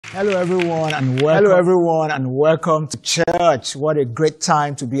Hello everyone and welcome to church. What a great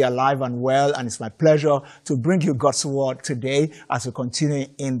time to be alive and well, and it's my pleasure to bring you God's word today as we continue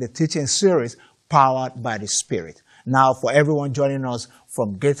in the teaching series Powered by the Spirit. Now, for everyone joining us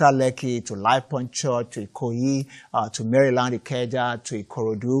from Greater Lekki to Life Point Church to Ikoyi, to Maryland, Ikeja, to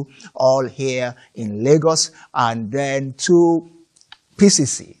Ikorodu, all here in Lagos, and then to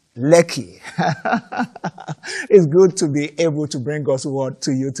PCC. Lekki. It's good to be able to bring God's word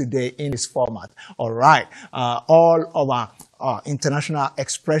to you today in this format. All right. All of our international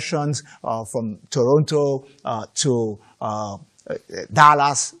expressions from Toronto to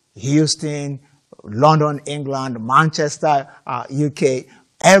Dallas, Houston, London, England, Manchester, UK.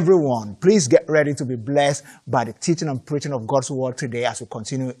 Everyone, please get ready to be blessed by the teaching and preaching of God's word today as we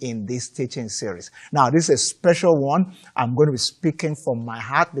continue in this teaching series. Now, this is a special one. I'm going to be speaking from my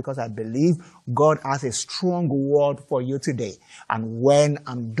heart because I believe God has a strong word for you today. And when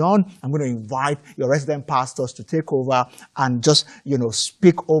I'm done, I'm going to invite your resident pastors to take over and just,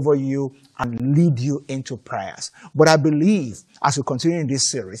 speak over you and lead you into prayers. But I believe as we continue in this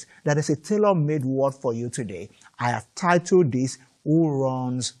series that there's a tailor-made word for you today. I have titled this, Who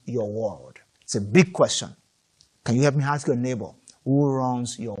runs your world? It's a big question. Can you help me ask your neighbor, who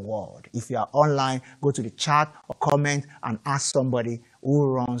runs your world? If you are online, go to the chat or comment and ask somebody,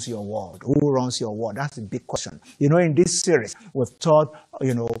 who runs your world? Who runs your world? That's a big question. In this series, we've taught,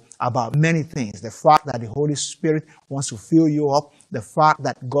 about many things. The fact that the Holy Spirit wants to fill you up. The fact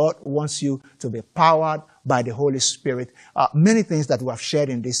that God wants you to be powered by the Holy Spirit. Many things that we have shared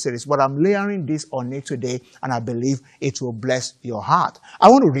in this series. But I'm layering this on it today, and I believe it will bless your heart. I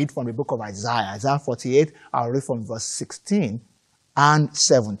want to read from the book of Isaiah. Isaiah 48, I'll read from verse 16 and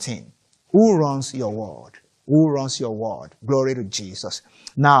 17. Who runs your world? Who runs your world? Glory to Jesus.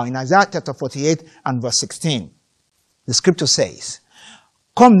 Now, in Isaiah chapter 48 and verse 16, the scripture says,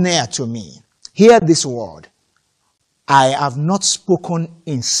 Come near to me, hear this word. I have not spoken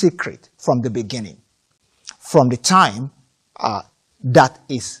in secret from the beginning, from the time that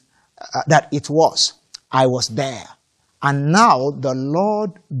it was. I was there. And now the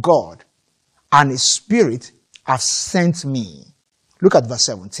Lord God and His Spirit have sent me. Look at verse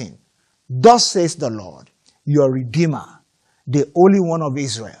 17. Thus says the Lord, your Redeemer, the Holy One of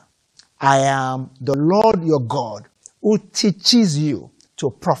Israel. I am the Lord your God, who teaches you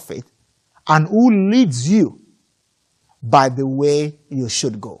to profit and who leads you by the way you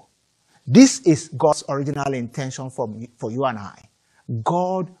should go. This is God's original intention for you and I.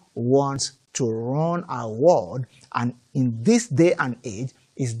 God wants to run our world, and in this day and age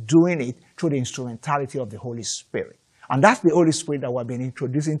is doing it through the instrumentality of the Holy Spirit. And that's the Holy Spirit that we've been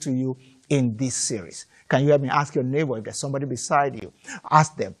introducing to you in this series. Can you help me ask your neighbor, if there's somebody beside you,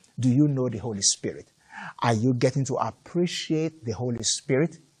 ask them, do you know the Holy Spirit? Are you getting to appreciate the Holy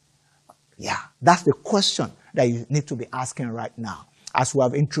Spirit? Yeah, that's the question that you need to be asking right now. As we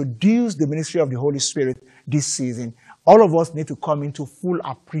have introduced the ministry of the Holy Spirit this season, all of us need to come into full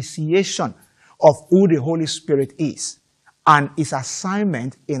appreciation of who the Holy Spirit is and His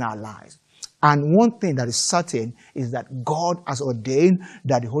assignment in our lives. And one thing that is certain is that God has ordained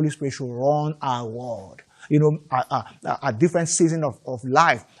that the Holy Spirit should run our world. At different seasons of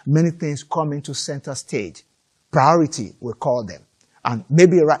life, many things come into center stage. Priority, we call them. And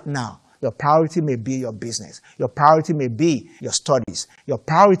maybe right now, your priority may be your business. Your priority may be your studies. Your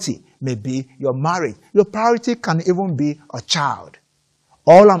priority may be your marriage. Your priority can even be a child.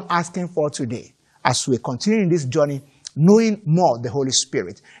 All I'm asking for today, as we continue in this journey, knowing more the Holy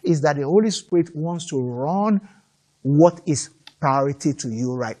Spirit, is that the Holy Spirit wants to run what is priority to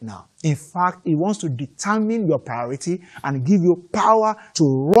you right now. In fact, He wants to determine your priority and give you power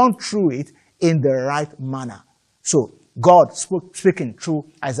to run through it in the right manner. So, God speaking through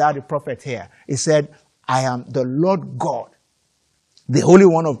Isaiah the prophet here, He said, I am the Lord God, the Holy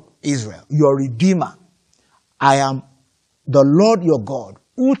One of Israel, your Redeemer. I am the Lord your God,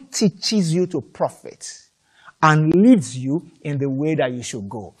 who teaches you to profit and leads you in the way that you should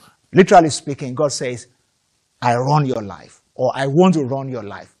go. Literally speaking, God says, I run your life, or I want to run your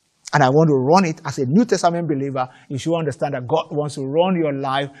life. And I want to run it as a New Testament believer. You should understand that God wants to run your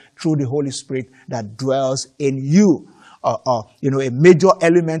life through the Holy Spirit that dwells in you. A major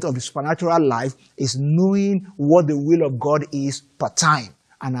element of the supernatural life is knowing what the will of God is per time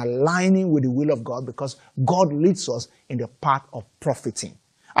and aligning with the will of God, because God leads us in the path of profiting.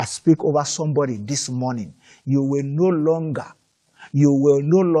 I speak over somebody this morning. You will no longer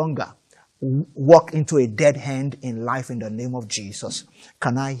walk into a dead end in life in the name of Jesus.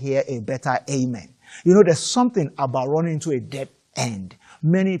 Can I hear a better amen? There's something about running into a dead end.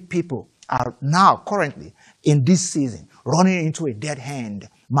 Many people are now currently in this season running into a dead end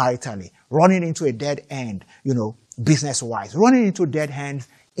maritally, running into a dead end, business-wise, running into dead ends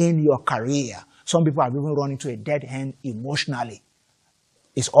in your career. Some people have even run into a dead end emotionally.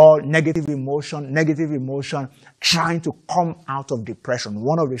 It's all negative emotion, trying to come out of depression.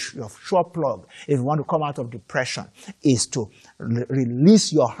 One of your sure plug, if you want to come out of depression, is to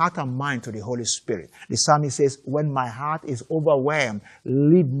release your heart and mind to the Holy Spirit. The psalmist says, when my heart is overwhelmed,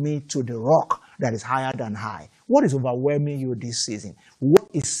 lead me to the rock that is higher than high. What is overwhelming you this season? What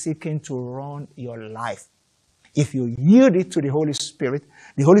is seeking to run your life? If you yield it to the Holy Spirit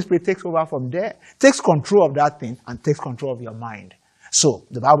takes over from there, takes control of that thing, and takes control of your mind. So,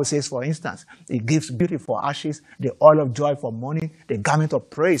 the Bible says, for instance, it gives beauty for ashes, the oil of joy for mourning, the garment of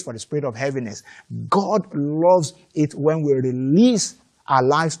praise for the spirit of heaviness. God loves it when we release our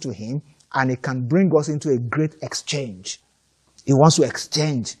lives to Him, and it can bring us into a great exchange. He wants to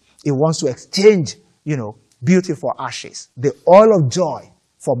exchange. Beauty for ashes, the oil of joy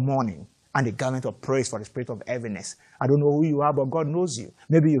for mourning, and the garment of praise for the spirit of heaviness. I don't know who you are, but God knows you.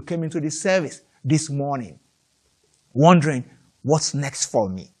 Maybe you came into this service this morning wondering, what's next for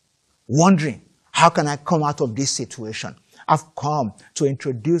me? Wondering, how can I come out of this situation? I've come to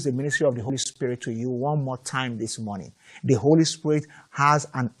introduce the ministry of the Holy Spirit to you one more time this morning. The Holy Spirit has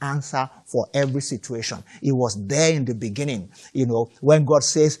an answer for every situation. It was there in the beginning, when God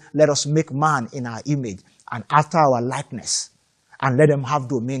says, let us make man in our image and after our likeness, and let them have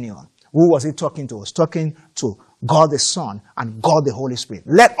dominion. Who was He talking to? He was talking to God the Son and God the Holy Spirit.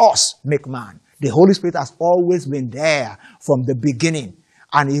 Let us make man. The Holy Spirit has always been there from the beginning,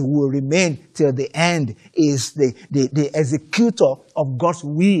 and He will remain till the end. Is the executor of God's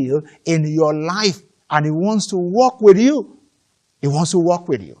will in your life, and He wants to walk with you. He wants to walk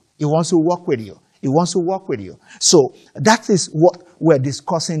with you. He wants to walk with you. He wants to walk with you. So that is what we're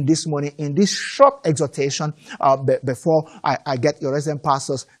discussing this morning in this short exhortation. Before I get your resident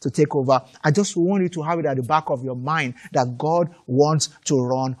pastors to take over, I just want you to have it at the back of your mind that God wants to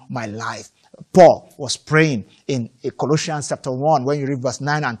run my life. Paul was praying in Colossians chapter 1, when you read verse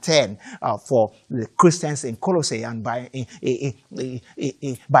 9 and 10, for the Christians in Colossae, and by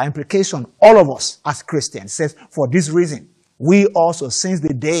implication, all of us as Christians. Says, for this reason, we also, since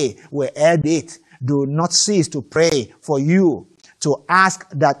the day we heard it, do not cease to pray for you, to ask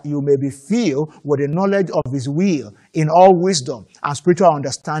that you may be filled with the knowledge of His will in all wisdom and spiritual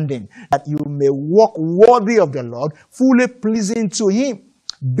understanding, that you may walk worthy of the Lord, fully pleasing to Him,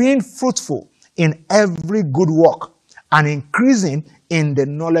 being fruitful in every good work and increasing in the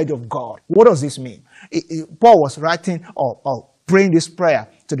knowledge of God. What does this mean? Paul was writing or praying this prayer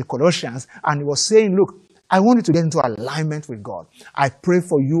to the Colossians, and he was saying, look, I want you to get into alignment with God. I pray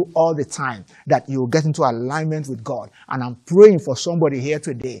for you all the time that you will get into alignment with God. And I'm praying for somebody here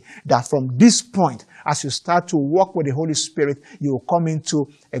today that from this point, as you start to walk with the Holy Spirit, you will come into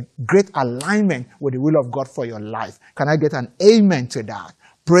a great alignment with the will of God for your life. Can I get an amen to that?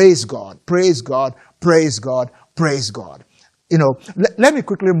 Praise God, praise God, praise God, praise God. Let me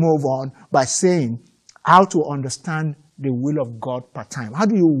quickly move on by saying how to understand the will of God part time. How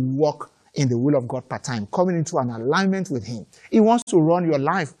do you walk in the will of God part time? Coming into an alignment with Him. He wants to run your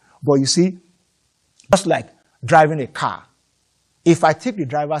life. But you see, just like driving a car, if I take the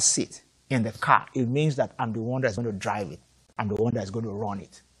driver's seat in the car, it means that I'm the one that's going to drive it. I'm the one that's going to run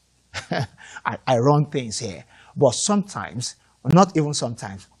it. I run things here. But sometimes, not even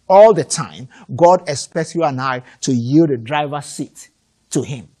sometimes, all the time, God expects you and I to yield the driver's seat to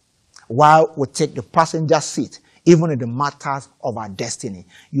Him, while we take the passenger seat, even in the matters of our destiny.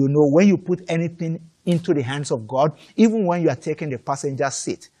 When you put anything into the hands of God, even when you are taking the passenger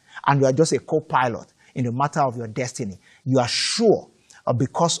seat and you are just a co-pilot in the matter of your destiny, you are sure,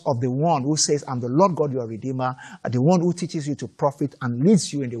 because of the one who says, I'm the Lord God, your Redeemer, the one who teaches you to profit and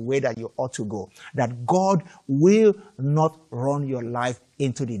leads you in the way that you ought to go, that God will not run your life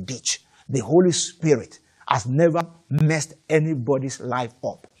into the ditch. The Holy Spirit has never messed anybody's life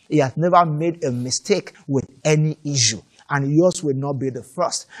up. He has never made a mistake with any issue. And yours will not be the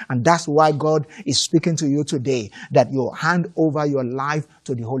first. And that's why God is speaking to you today, that you hand over your life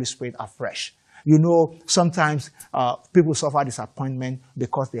to the Holy Spirit afresh. Sometimes people suffer disappointment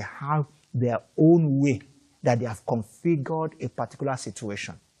because they have their own way that they have configured a particular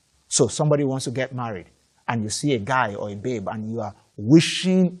situation. So somebody wants to get married, and you see a guy or a babe, and you are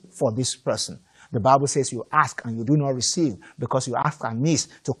wishing for this person. The Bible says you ask and you do not receive, because you ask amiss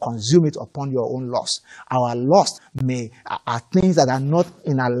to consume it upon your own lust. Our lust are things that are not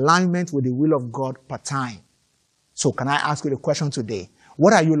in alignment with the will of God part time. So can I ask you the question today?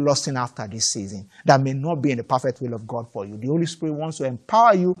 What are you lusting after this season that may not be in the perfect will of God for you? The Holy Spirit wants to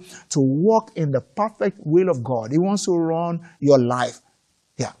empower you to walk in the perfect will of God. He wants to run your life.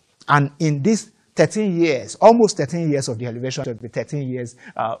 Yeah. And in these 13 years, almost 13 years of the elevation, it will be 13 years,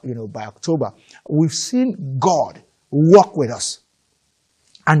 by October, we've seen God work with us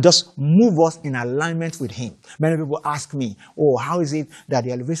and just move us in alignment with Him. Many people ask me, oh, how is it that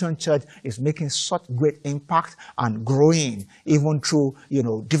the Elevation Church is making such great impact and growing even through,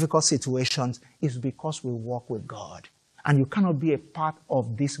 difficult situations? It's because we walk with God. And you cannot be a part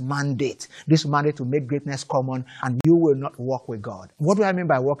of this mandate to make greatness common, and you will not walk with God. What do I mean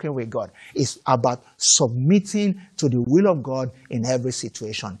by walking with God? It's about submitting to the will of God in every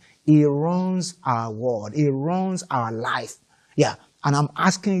situation. He runs our world. He runs our life. Yeah. And I'm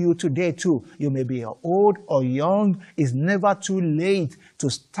asking you today too, you may be old or young, it's never too late to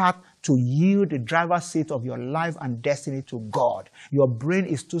start to yield the driver's seat of your life and destiny to God. Your brain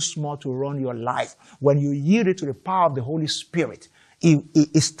is too small to run your life. When you yield it to the power of the Holy Spirit,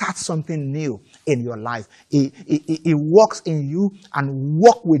 it starts something new in your life. It works in you and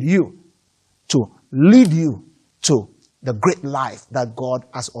works with you to lead you to the great life that God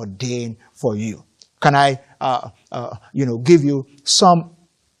has ordained for you. Can I, give you some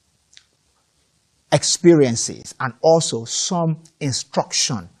experiences and also some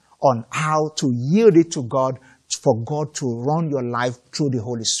instruction on how to yield it to God for God to run your life through the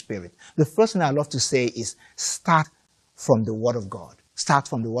Holy Spirit? The first thing I love to say is start from the Word of God. Start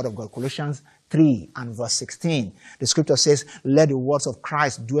from the Word of God. Colossians 3 and verse 16. The scripture says, let the words of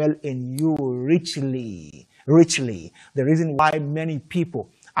Christ dwell in you richly. Richly. The reason why many people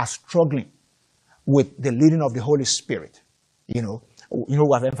are struggling with the leading of the Holy Spirit, we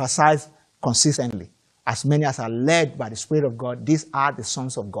have emphasized consistently, as many as are led by the Spirit of God, these are the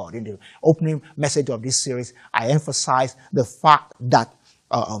sons of God. In the opening message of this series, I emphasized the fact that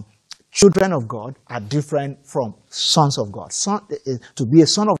children of God are different from sons of God. To be a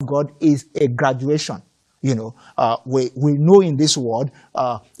son of God is a graduation. We know in this world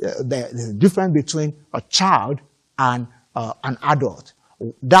the difference between a child and an adult.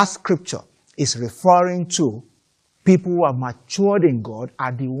 That scripture is referring to people who have matured in God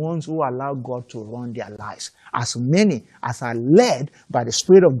are the ones who allow God to run their lives. As many as are led by the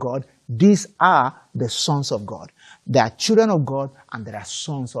Spirit of God, these are the sons of God. They are children of God and they are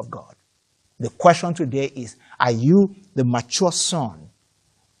sons of God. The question today is, are you the mature son?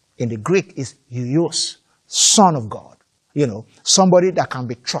 In the Greek is huios, son of God. Somebody that can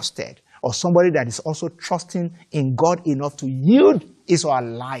be trusted, or somebody that is also trusting in God enough to yield his or her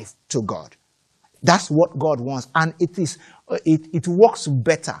life to God. That's what God wants. And it works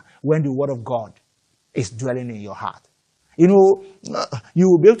better when the Word of God is dwelling in your heart. You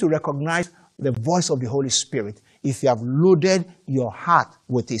will be able to recognize the voice of the Holy Spirit if you have loaded your heart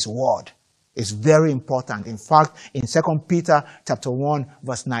with His Word. It's very important. In fact, in 2 Peter chapter 1,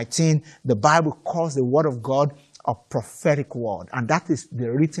 verse 19, the Bible calls the Word of God a prophetic word, and that is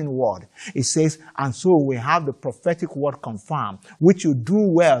the written word. It says, and so we have the prophetic word confirmed, which you do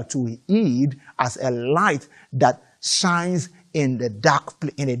well to heed as a light that shines in a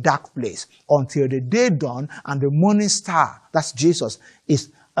dark place until the day dawn and the morning star, that's Jesus,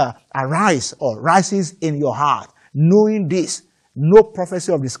 is rises in your heart. Knowing this, no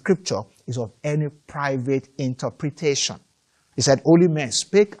prophecy of the scripture is of any private interpretation. He said, holy men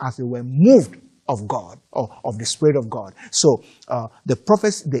spake as they were moved of God, or of the Spirit of God. So the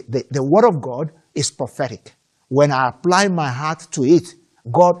prophecy, the Word of God is prophetic. When I apply my heart to it,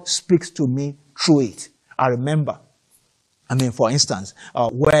 God speaks to me through it. I remember, for instance,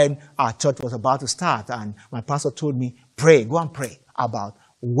 when our church was about to start and my pastor told me, go and pray about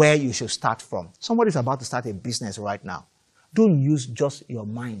where you should start from. Somebody's about to start a business right now. Don't use just your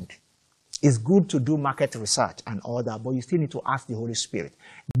mind. It's good to do market research and all that, but you still need to ask the Holy Spirit.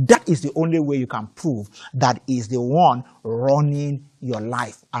 That is the only way you can prove that is the one running your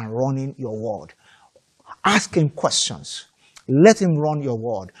life and running your world. Ask Him questions. Let Him run your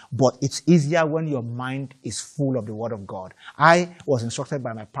world. But it's easier when your mind is full of the Word of God. I was instructed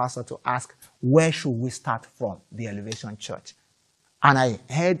by my pastor to ask, where should we start from the Elevation Church? And I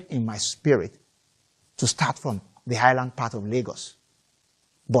heard in my spirit to start from the highland part of Lagos.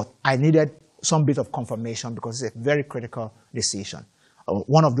 But I needed some bit of confirmation because it's a very critical decision.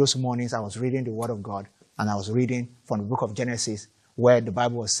 One of those mornings I was reading the Word of God, and I was reading from the book of Genesis where the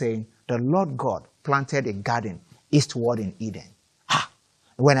Bible was saying, the Lord God planted a garden eastward in Eden.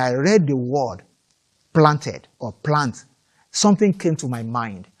 When I read the word planted or plant, something came to my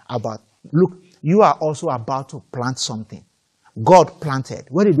mind about, look, you are also about to plant something. God planted.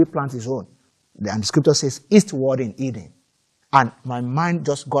 Where did He plant His own? And the scripture says eastward in Eden. And my mind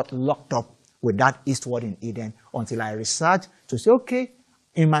just got locked up with that eastward in Eden until I researched to say, okay,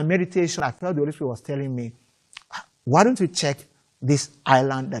 in my meditation, I felt the Holy Spirit was telling me, why don't you check this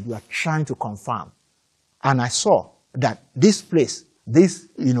island that you are trying to confirm. And I saw that this place, there's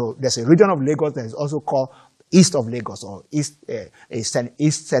a region of Lagos that is also called East of Lagos, or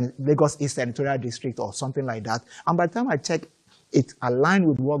Lagos East Senatorial District, or something like that. And by the time I checked, it aligned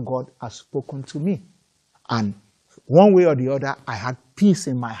with what God has spoken to me. And one way or the other, I had peace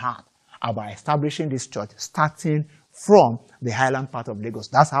in my heart about establishing this church, starting from the highland part of Lagos.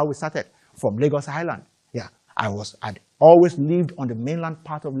 That's how we started, from Lagos Island. Yeah, I'd always lived on the mainland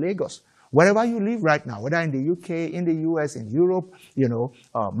part of Lagos. Wherever you live right now, whether in the UK, in the US, in Europe,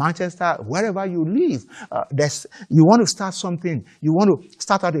 Manchester, wherever you live, you want to start something, you want to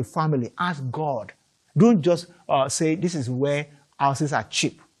start out a family, ask God. Don't just say, this is where houses are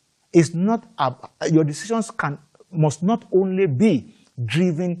cheap. It's not, your decisions must not only be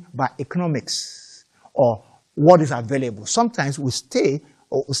driven by economics or what is available. Sometimes we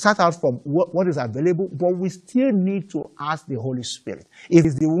start out from what is available, but we still need to ask the Holy Spirit. If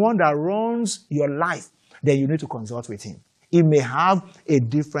it's the one that runs your life, then you need to consult with him. He may have a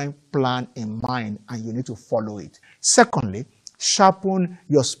different plan in mind, and you need to follow it. Secondly, sharpen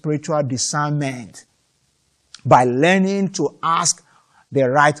your spiritual discernment by learning to ask the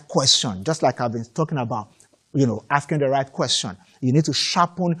right question. Just like I've been talking about, asking the right question. You need to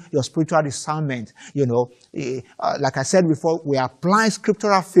sharpen your spiritual discernment. Like I said before, we apply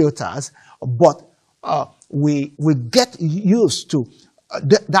scriptural filters, but we get used to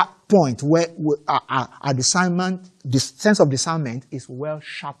that point where our discernment, this sense of discernment, is well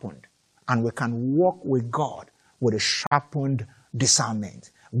sharpened, and we can walk with God with a sharpened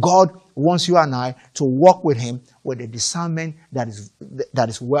discernment. God wants you and I to walk with him with a discernment that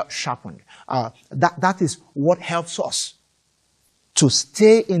is well sharpened. That is what helps us to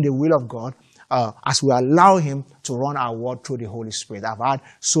stay in the will of God as we allow him to run our world through the Holy Spirit. I've had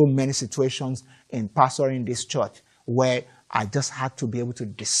so many situations in pastoring this church where I just had to be able to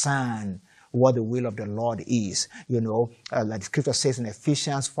discern what the will of the Lord is. Like the scripture says in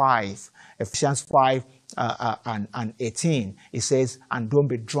Ephesians 5 and 18, it says, and don't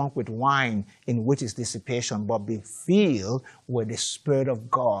be drunk with wine, in which is dissipation, but be filled with the Spirit of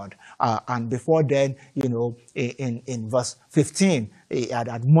God. And before then, in verse 15, he had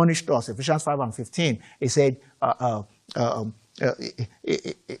admonished us, Ephesians 5 and 15, he said,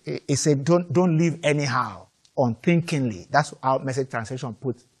 don't live anyhow, unthinkingly. That's how Message Translation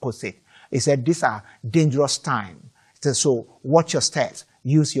puts it. He said, these are dangerous times. So watch your steps,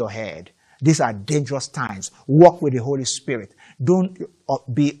 use your head. These are dangerous times. Walk with the Holy Spirit. Don't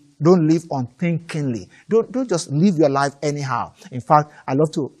live unthinkingly. Don't just live your life anyhow. In fact, I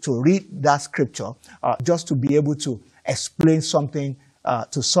love to read that scripture just to be able to explain something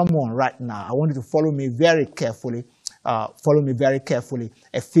to someone right now. I want you to follow me very carefully.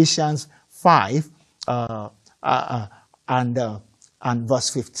 Ephesians 5 and verse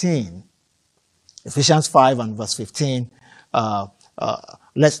 15. Ephesians 5 and verse 15.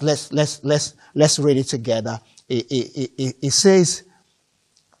 Let's read it together. It says,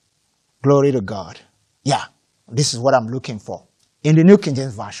 glory to God. Yeah, this is what I'm looking for. In the New King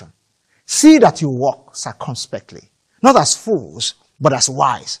James Version. See that you walk circumspectly, not as fools, but as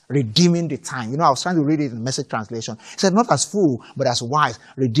wise, redeeming the time. I was trying to read it in the Message Translation. It said, not as fool, but as wise,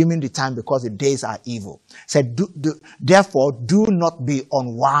 redeeming the time because the days are evil. It said, therefore, do not be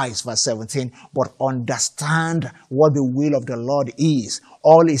unwise, verse 17, but understand what the will of the Lord is.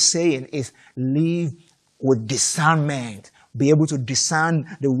 All he's saying is live with discernment. Be able to discern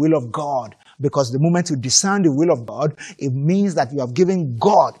the will of God. Because the moment you discern the will of God, it means that you have given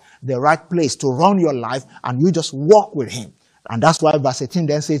God the right place to run your life, and you just walk with him. And that's why verse 18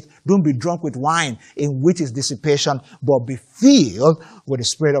 then says, don't be drunk with wine, in which is dissipation, but be filled with the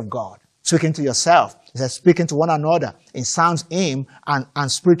Spirit of God. Speaking to yourself. It says, speaking to one another in psalms, hymn,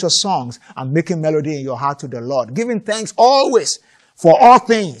 and spiritual songs, and making melody in your heart to the Lord. Giving thanks always for all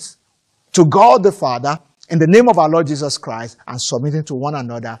things to God the Father, in the name of our Lord Jesus Christ, and submitting to one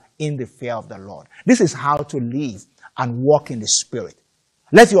another in the fear of the Lord. This is how to live and walk in the Spirit.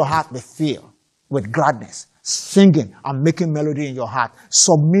 Let your heart be filled with gladness, singing and making melody in your heart.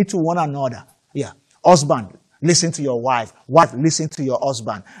 Submit to one another. Yeah. Husband, listen to your wife. Wife, listen to your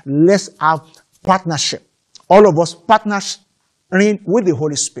husband. Let's have partnership. All of us partnering with the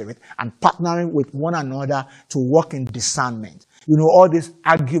Holy Spirit and partnering with one another to walk in discernment. All these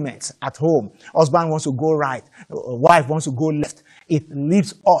arguments at home. Husband wants to go right. Wife wants to go left. It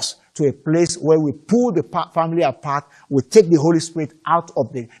leads us to a place where we pull the family apart. We take the Holy Spirit out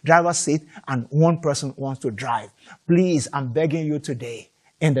of the driver's seat, and one person wants to drive. Please, I'm begging you today,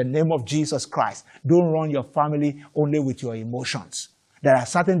 in the name of Jesus Christ, don't run your family only with your emotions. There are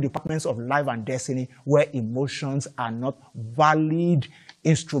certain departments of life and destiny where emotions are not valid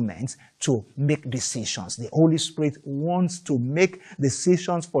instruments to make decisions. The Holy Spirit wants to make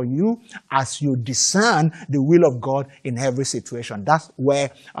decisions for you as you discern the will of God in every situation. That's where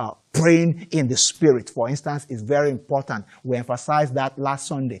praying in the Spirit, for instance, is very important. We emphasized that last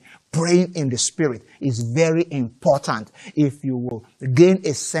Sunday. Praying in the Spirit is very important if you will gain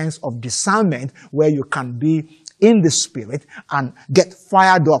a sense of discernment where you can be in the Spirit and get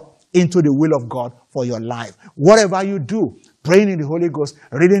fired up into the will of God for your life. Whatever you do, praying in the Holy Ghost,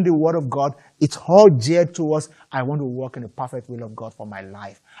 reading the Word of God, it's all geared towards, I want to walk in the perfect will of God for my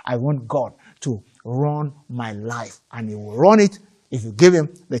life. I want God to run my life, and He will run it if you give Him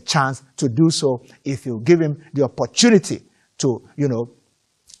the chance to do so, if you give Him the opportunity to,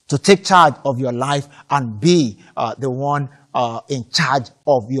 to take charge of your life and be the one in charge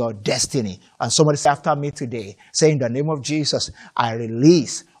of your destiny. And somebody say after me today, say, in the name of Jesus, I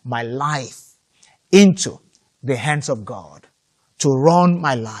release my life into the hands of God to run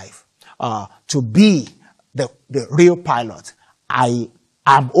my life, to be the real pilot. I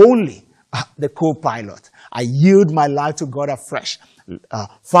am only the co-pilot. I yield my life to God afresh.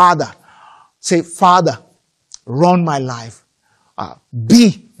 Father, say, Father, run my life.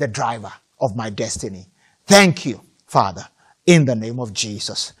 Be the driver of my destiny. Thank you, Father, in the name of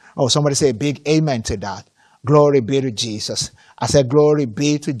Jesus. Oh, somebody say a big amen to that. Glory be to Jesus. I said, glory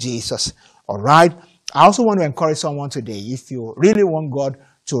be to Jesus. All right. I also want to encourage someone today. If you really want God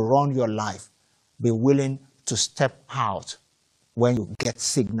to run your life, be willing to step out when you get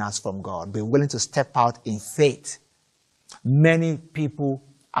signals from God. Be willing to step out in faith. Many people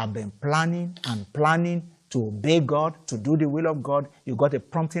have been planning and planning to obey God, to do the will of God. You got a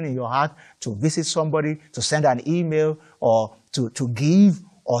prompting in your heart to visit somebody, to send an email, or to give,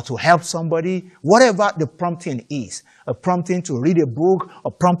 or to help somebody. Whatever the prompting is, a prompting to read a book,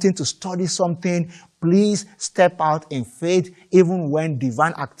 a prompting to study something, please step out in faith even when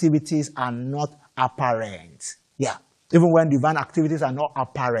divine activities are not apparent. Yeah. Even when divine activities are not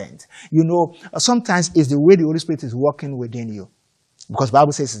apparent. Sometimes it's the way the Holy Spirit is working within you. Because the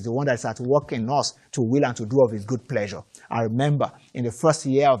Bible says it's the one that is at work in us to will and to do of His good pleasure. I remember in the first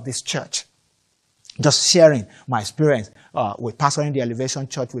year of this church, just sharing my experience with pastoring the Elevation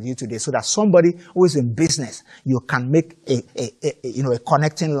Church with you today, so that somebody who is in business, you can make a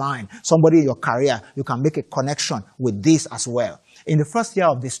connecting line. Somebody in your career, you can make a connection with this as well. In the first year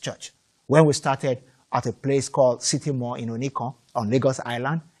of this church, when we started at a place called City Mall in Onikon on Lagos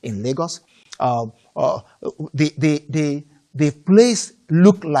Island in Lagos, the place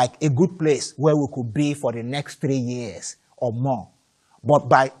looked like a good place where we could be for the next 3 years or more.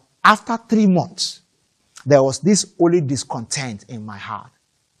 But after 3 months, there was this holy discontent in my heart.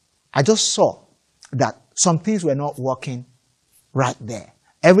 I just saw that some things were not working right there.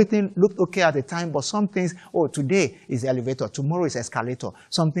 Everything looked okay at the time, but some things, today is elevator, tomorrow is escalator.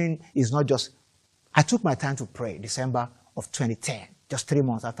 Something is not just... I took my time to pray, December of 2010, just 3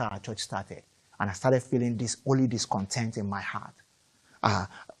 months after our church started. And I started feeling this holy discontent in my heart.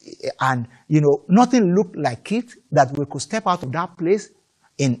 Nothing looked like it, that we could step out of that place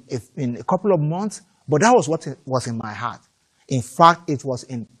in a couple of months. But that was what was in my heart. In fact, it was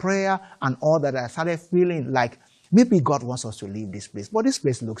in prayer and all that I started feeling like maybe God wants us to leave this place. But this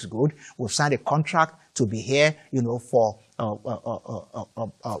place looks good. We've signed a contract to be here, for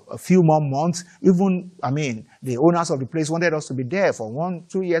a few more months. Even, the owners of the place wanted us to be there for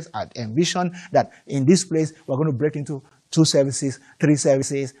 1-2 years. I envisioned that in this place, we're going to break into 2 services, 3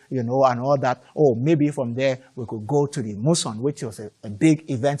 services, and all that. Maybe from there, we could go to the Muson, which was a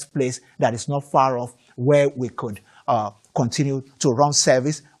big event place that is not far off, where we could continue to run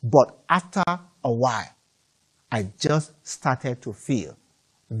service. But after a while, I just started to feel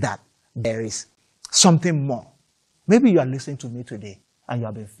that there is something more. Maybe you are listening to me today and you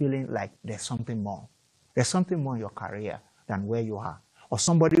have been feeling like there's something more. There's something more in your career than where you are. Or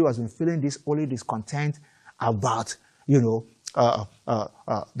somebody who has been feeling this holy discontent about, the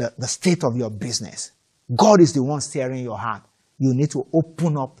state of your business. God is the one steering your heart. You need to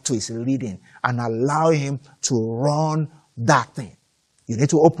open up to His leading and allow Him to run that thing. You need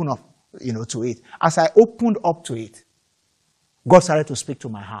to open up, to it. As I opened up to it, God started to speak to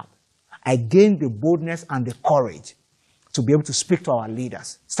my heart. I gained the boldness and the courage to be able to speak to our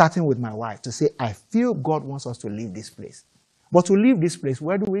leaders, starting with my wife, to say, I feel God wants us to leave this place. But to leave this place,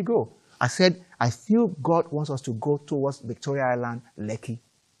 where do we go? I said, I feel God wants us to go towards Victoria Island, Lekki,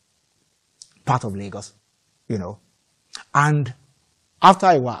 part of Lagos, And after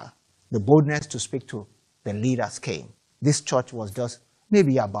a while, the boldness to speak to the leaders came. This church was just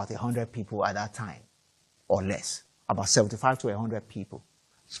maybe about 100 people at that time, or less. about 75 to 100 people.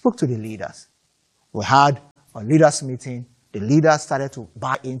 Spoke to the leaders. We had a leaders meeting. The leaders started to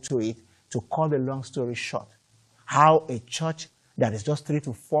buy into it. To cut the long story short, how a church that is just 3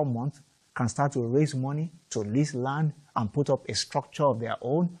 to 4 months can start to raise money to lease land and put up a structure of their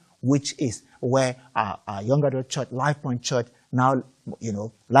own, which is where our young adult church, Life Point Church, now,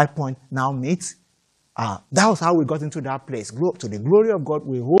 Life Point now meets. That was how we got into that place. To the glory of God,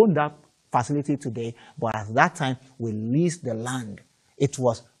 we own that facility today, but at that time, we leased the land. It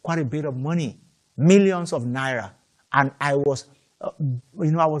was quite a bit of money, millions of naira. And I was,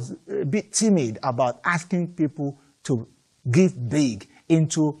 I was a bit timid about asking people to give big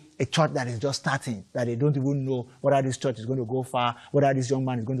into a church that is just starting, that they don't even know whether this church is going to go far, whether this young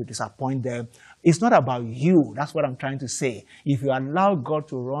man is going to disappoint them. It's not about you. That's what I'm trying to say. If you allow God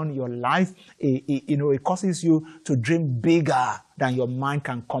to run your life, it causes you to dream bigger than your mind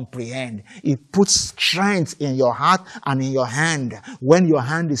can comprehend. It puts strength in your heart and in your hand. When your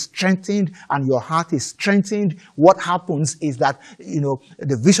hand is strengthened and your heart is strengthened, what happens is that,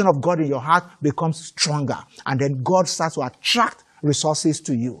 the vision of God in your heart becomes stronger. And then God starts to attract resources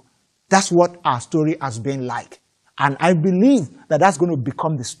to you. That's what our story has been like. And I believe that that's going to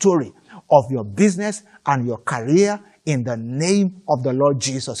become the story of your business and your career in the name of the Lord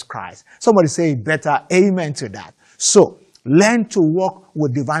Jesus Christ. Somebody say better amen to that. So learn to walk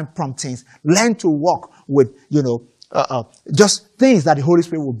with divine promptings. Learn to walk with, just things that the Holy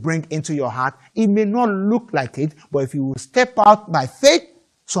Spirit will bring into your heart. It may not look like it, but if you will step out by faith,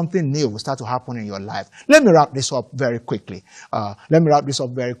 something new will start to happen in your life. Let me wrap this up very quickly.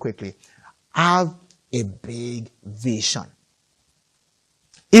 Have a big vision.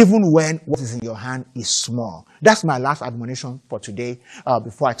 Even when what is in your hand is small. That's my last admonition for today.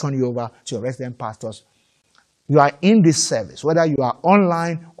 Before I turn you over to your resident pastors. You are in this service, whether you are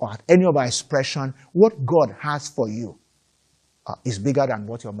online or at any of our expression, what God has for you is bigger than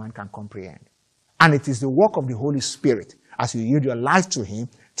what your mind can comprehend. And it is the work of the Holy Spirit as you yield your life to Him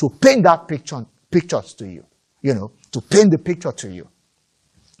to paint that pictures to you, to paint the picture to you.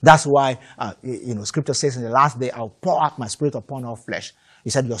 That's why, Scripture says in the last day, I'll pour out my Spirit upon all flesh. He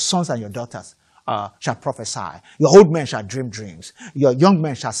said, your sons and your daughters shall prophesy. Your old men shall dream dreams. Your young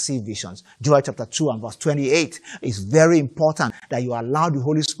men shall see visions. Joel chapter 2 and verse 28 is very important that you allow the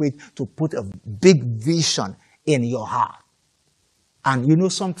Holy Spirit to put a big vision in your heart.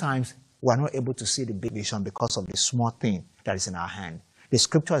 And sometimes we're not able to see the big vision because of the small thing that is in our hand. The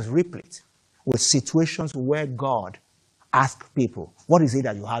Scripture is replete with situations where God asked people, what is it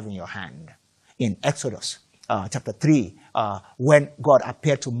that you have in your hand? In Exodus chapter 3, when God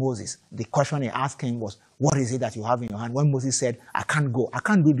appeared to Moses, the question he asked him was, what is it that you have in your hand? When Moses said, I can't go. I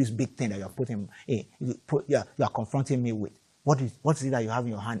can't do this big thing that you are confronting me with. What is it that you have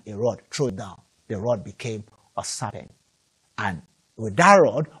in your hand? A rod. Throw it down. The rod became a serpent. And with that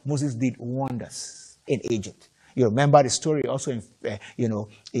rod, Moses did wonders in Egypt. You remember the story also in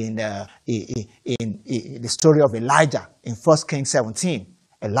the story of Elijah in 1 Kings 17.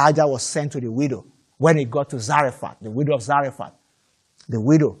 Elijah was sent to the widow. When he got to Zarephath, the widow of Zarephath, the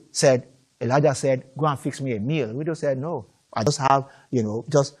widow said, Elijah said, go and fix me a meal. The widow said, no, I just have,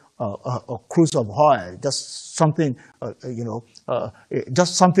 just a cruse of oil, just something,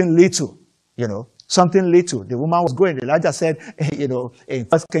 just something little, something little. The woman was going. Elijah said, in 1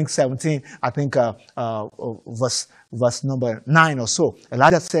 Kings 17, I think verse number 9 or so.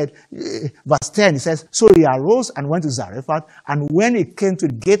 Elijah said, verse 10, he says, so he arose and went to Zarephath. And when he came to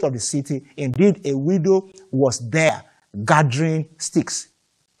the gate of the city, indeed a widow was there gathering sticks.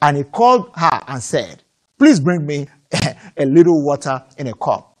 And he called her and said, please bring me a little water in a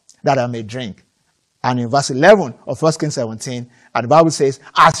cup that I may drink. And in verse 11 of 1 Kings 17, and the Bible says,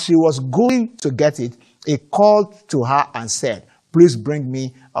 as she was going to get it, he called to her and said, please bring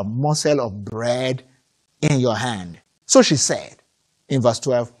me a morsel of bread in your hand. So she said, in verse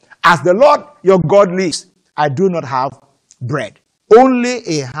 12, as the Lord your God lives, I do not have bread, only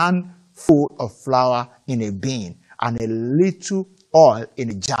a handful of flour in a bin and a little oil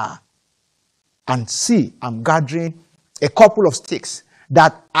in a jar. And see, I'm gathering a couple of sticks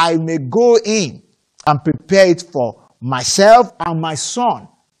that I may go in and prepare it for myself and my son,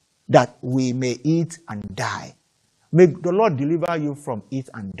 that we may eat and die. May the Lord deliver you from eat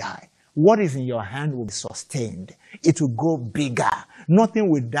and die. What is in your hand will be sustained. It will go bigger. Nothing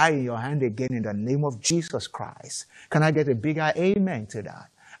will die in your hand again in the name of Jesus Christ. Can I get a bigger amen to that?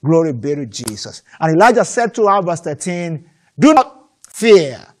 Glory be to Jesus. And Elijah said to her, verse 13, do not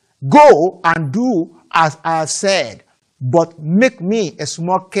fear. Go and do as I have said, but make me a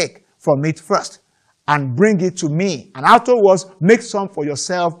small cake from it first and bring it to me. And afterwards, make some for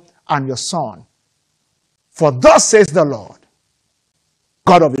yourself and your son. For thus says the Lord,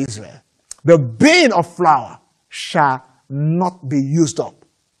 God of Israel, the bin of flour shall not be used up,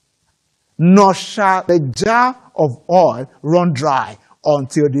 nor shall the jar of oil run dry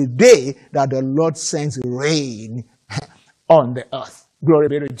until the day that the Lord sends rain on the earth. Glory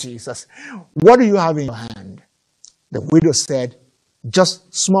be to Jesus. What do you have in your hand? The widow said,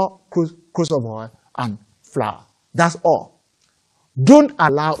 just small cruse of oil and flour. That's all. Don't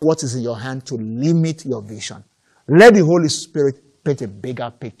allow what is in your hand to limit your vision. Let the Holy Spirit paint a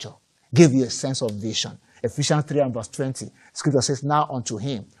bigger picture, give you a sense of vision. Ephesians 3 and verse 20, Scripture says, now unto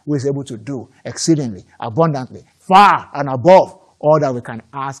him who is able to do exceedingly, abundantly, far and above all that we can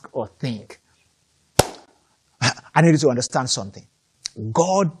ask or think. I need you to understand something.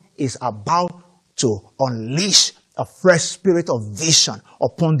 God is about to unleash a fresh spirit of vision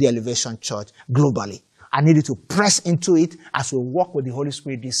upon the Elevation Church globally. I need you to press into it as we walk with the Holy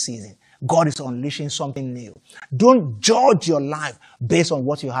Spirit this season. God is unleashing something new. Don't judge your life based on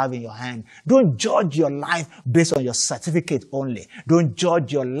what you have in your hand. Don't judge your life based on your certificate only. Don't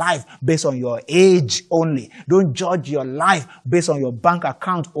judge your life based on your age only. Don't judge your life based on your bank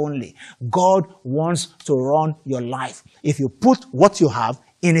account only. God wants to run your life. If you put what you have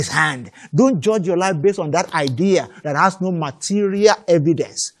in his hand, don't judge your life based on that idea that has no material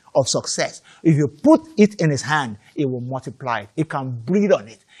evidence of success. If you put it in his hand, it will multiply it. It can breathe on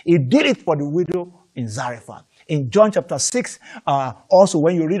it. He did it for the widow in Zarephath. In John chapter 6, also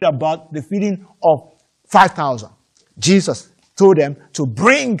when you read about the feeding of 5,000, Jesus told them to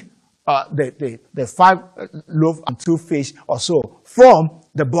bring the 5 loaves and 2 fish or so from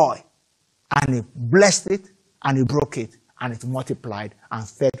the boy. And he blessed it, and he broke it, and it multiplied and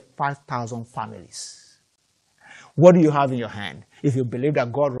fed 5,000 families. What do you have in your hand? If you believe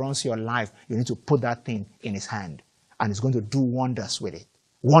that God runs your life, you need to put that thing in his hand, and he's going to do wonders with it.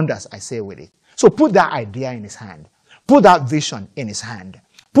 Wonders, I say, with it. So put that idea in his hand. Put that vision in his hand.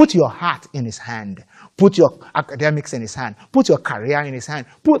 Put your heart in his hand. Put your academics in his hand. Put your career in his hand.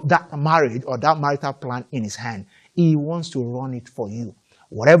 Put that marriage or that marital plan in his hand. He wants to run it for you.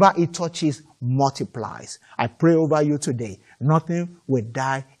 Whatever he touches multiplies. I pray over you today. Nothing will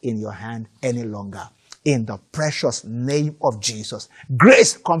die in your hand any longer. In the precious name of Jesus.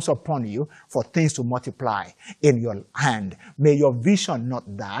 Grace comes upon you for things to multiply in your hand. May your vision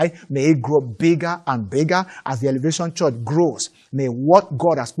not die. May it grow bigger and bigger as the Elevation Church grows. May what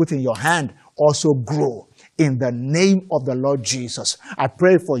God has put in your hand also grow. In the name of the Lord Jesus, I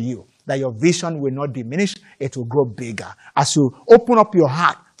pray for you that your vision will not diminish. It will grow bigger. As you open up your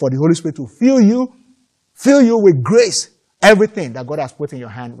heart for the Holy Spirit to fill you with grace, everything that God has put in your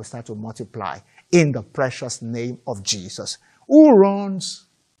hand will start to multiply. In the precious name of Jesus. Who runs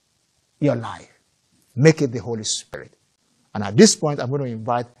your life? Make it the Holy Spirit. And at this point, I'm going to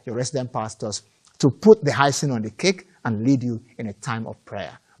invite your resident pastors to put the icing on the cake and lead you in a time of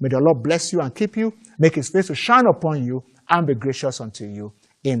prayer. May the Lord bless you and keep you, make his face to shine upon you, and be gracious unto you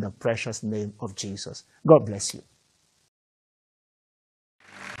in the precious name of Jesus. God bless you.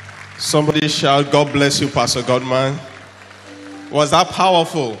 Somebody shout, God bless you, Pastor Godman. Was that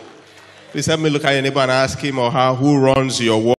powerful? Please help me look at your neighbor and ask him or her, who runs your world?